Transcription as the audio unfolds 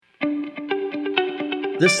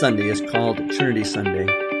This Sunday is called Trinity Sunday.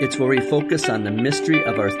 It's where we focus on the mystery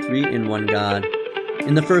of our three-in-one God.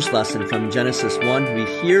 In the first lesson from Genesis 1, we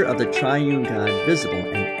hear of the triune God visible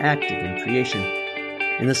and active in creation.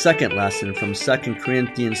 In the second lesson from 2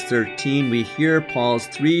 Corinthians 13, we hear Paul's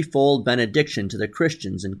threefold benediction to the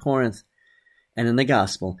Christians in Corinth. And in the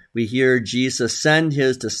Gospel, we hear Jesus send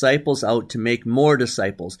his disciples out to make more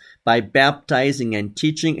disciples by baptizing and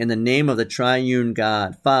teaching in the name of the triune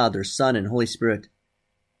God, Father, Son, and Holy Spirit.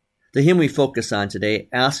 The hymn we focus on today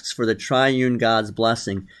asks for the triune God's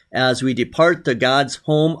blessing as we depart the God's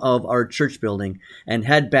home of our church building and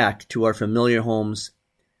head back to our familiar homes.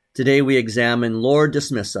 Today we examine, Lord,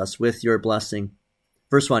 dismiss us with your blessing.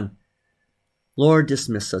 Verse 1. Lord,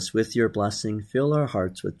 dismiss us with your blessing. Fill our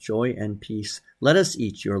hearts with joy and peace. Let us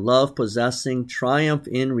each your love possessing, triumph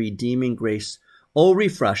in redeeming grace. O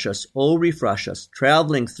refresh us,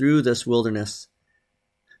 traveling through this wilderness.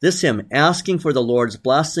 This hymn, asking for the Lord's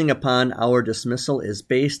blessing upon our dismissal, is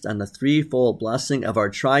based on the threefold blessing of our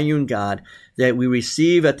triune God that we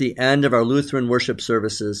receive at the end of our Lutheran worship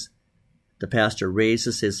services. The pastor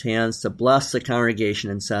raises his hands to bless the congregation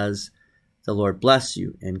and says, "The Lord bless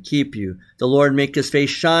you and keep you. The Lord make his face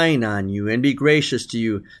shine on you and be gracious to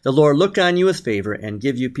you. The Lord look on you with favor and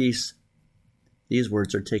give you peace." These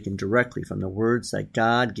words are taken directly from the words that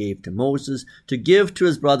God gave to Moses to give to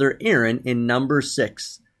his brother Aaron in Numbers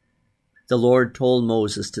 6. The Lord told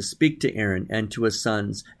Moses to speak to Aaron and to his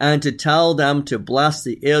sons and to tell them to bless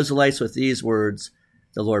the Israelites with these words,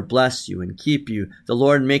 "The Lord bless you and keep you. The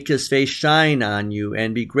Lord make his face shine on you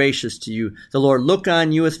and be gracious to you. The Lord look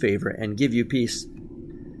on you with favor and give you peace."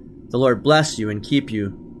 The Lord bless you and keep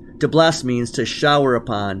you. To bless means to shower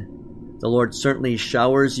upon. The Lord certainly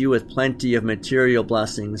showers you with plenty of material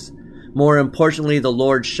blessings. More importantly, the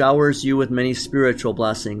Lord showers you with many spiritual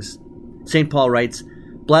blessings. St. Paul writes,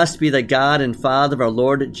 "Blessed be the God and Father of our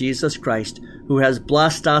Lord Jesus Christ, who has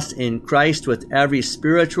blessed us in Christ with every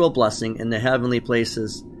spiritual blessing in the heavenly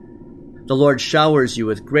places." The Lord showers you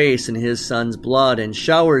with grace in his Son's blood and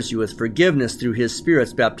showers you with forgiveness through his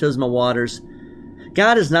Spirit's baptismal waters.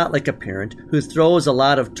 God is not like a parent who throws a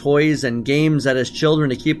lot of toys and games at his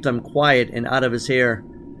children to keep them quiet and out of his hair.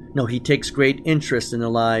 No, he takes great interest in their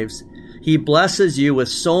lives. He blesses you with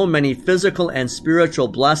so many physical and spiritual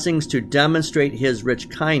blessings to demonstrate his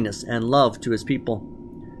rich kindness and love to his people.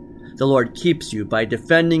 The Lord keeps you by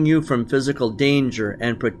defending you from physical danger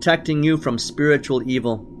and protecting you from spiritual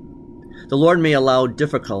evil. The Lord may allow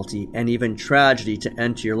difficulty and even tragedy to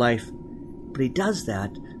enter your life, but he does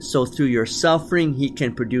that so through your suffering he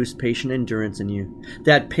can produce patient endurance in you.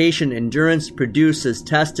 That patient endurance produces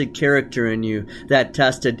tested character in you. That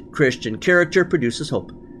tested Christian character produces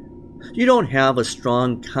hope. You don't have a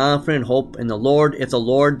strong, confident hope in the Lord if the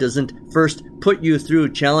Lord doesn't first put you through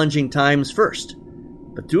challenging times first.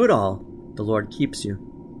 But through it all, the Lord keeps you.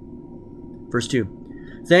 Verse 2.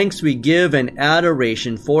 Thanks we give in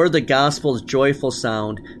adoration for the gospel's joyful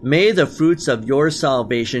sound. May the fruits of your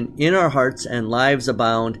salvation in our hearts and lives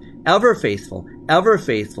abound. Ever faithful,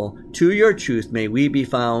 to your truth may we be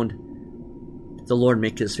found. The Lord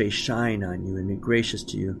make his face shine on you and be gracious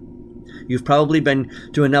to you. You've probably been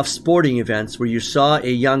to enough sporting events where you saw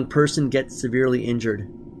a young person get severely injured.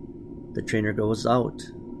 The trainer goes out,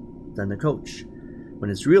 then the coach.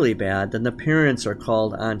 When it's really bad, then the parents are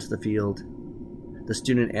called onto the field. The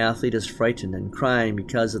student athlete is frightened and crying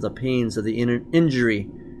because of the pains of the injury.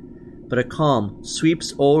 But a calm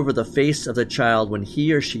sweeps over the face of the child when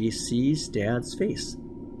he or she sees Dad's face.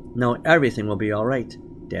 Now everything will be all right.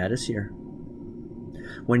 Dad is here.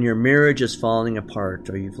 When your marriage is falling apart,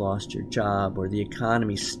 or you've lost your job, or the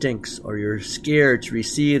economy stinks, or you're scared to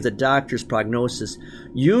receive the doctor's prognosis,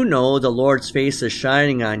 you know the Lord's face is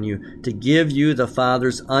shining on you to give you the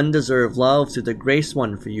Father's undeserved love through the grace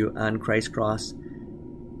won for you on Christ's cross.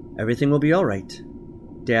 Everything will be all right.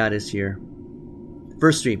 Dad is here.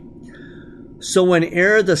 Verse 3. So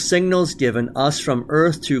whene'er the signal's given us from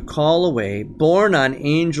earth to call away, borne on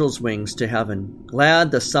angels' wings to heaven,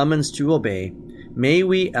 glad the summons to obey, may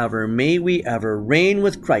we ever reign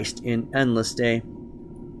with Christ in endless day.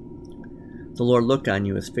 The Lord look on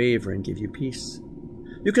you with favor and give you peace.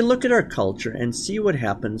 You can look at our culture and see what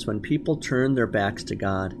happens when people turn their backs to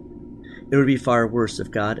God. It would be far worse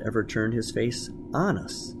if God ever turned his face on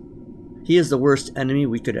us. He is the worst enemy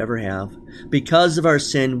we could ever have. Because of our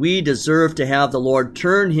sin, we deserve to have the Lord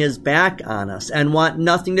turn his back on us and want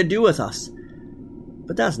nothing to do with us.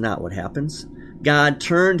 But that's not what happens. God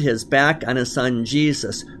turned his back on his Son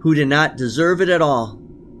Jesus, who did not deserve it at all.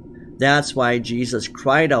 That's why Jesus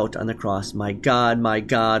cried out on the cross, my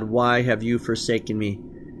God, why have you forsaken me?"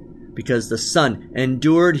 Because the Son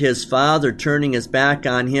endured his Father turning his back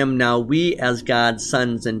on him, now we as God's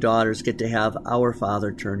sons and daughters get to have our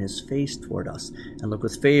Father turn his face toward us and look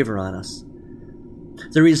with favor on us.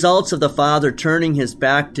 The results of the Father turning his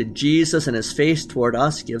back to Jesus and his face toward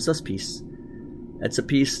us gives us peace. It's a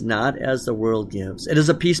peace not as the world gives. It is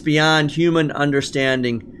a peace beyond human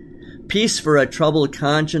understanding. Peace for a troubled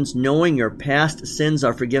conscience, knowing your past sins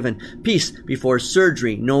are forgiven. Peace before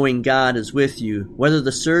surgery, knowing God is with you, whether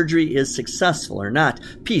the surgery is successful or not.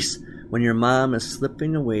 Peace when your mom is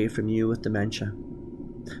slipping away from you with dementia.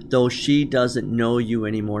 Though she doesn't know you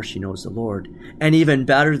anymore, she knows the Lord. And even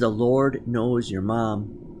better, the Lord knows your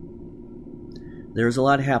mom. There's a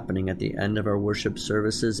lot happening at the end of our worship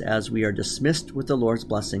services as we are dismissed with the Lord's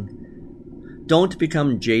blessing. Don't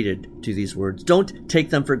become jaded to these words. Don't take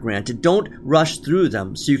them for granted. Don't rush through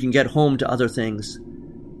them so you can get home to other things.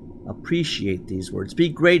 Appreciate these words. Be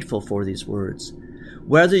grateful for these words.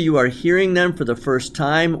 Whether you are hearing them for the first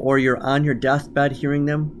time or you're on your deathbed hearing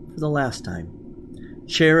them for the last time.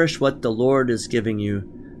 Cherish what the Lord is giving you.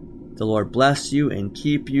 The Lord bless you and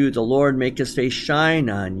keep you. The Lord make his face shine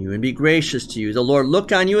on you and be gracious to you. The Lord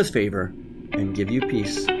look on you with favor and give you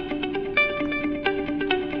peace.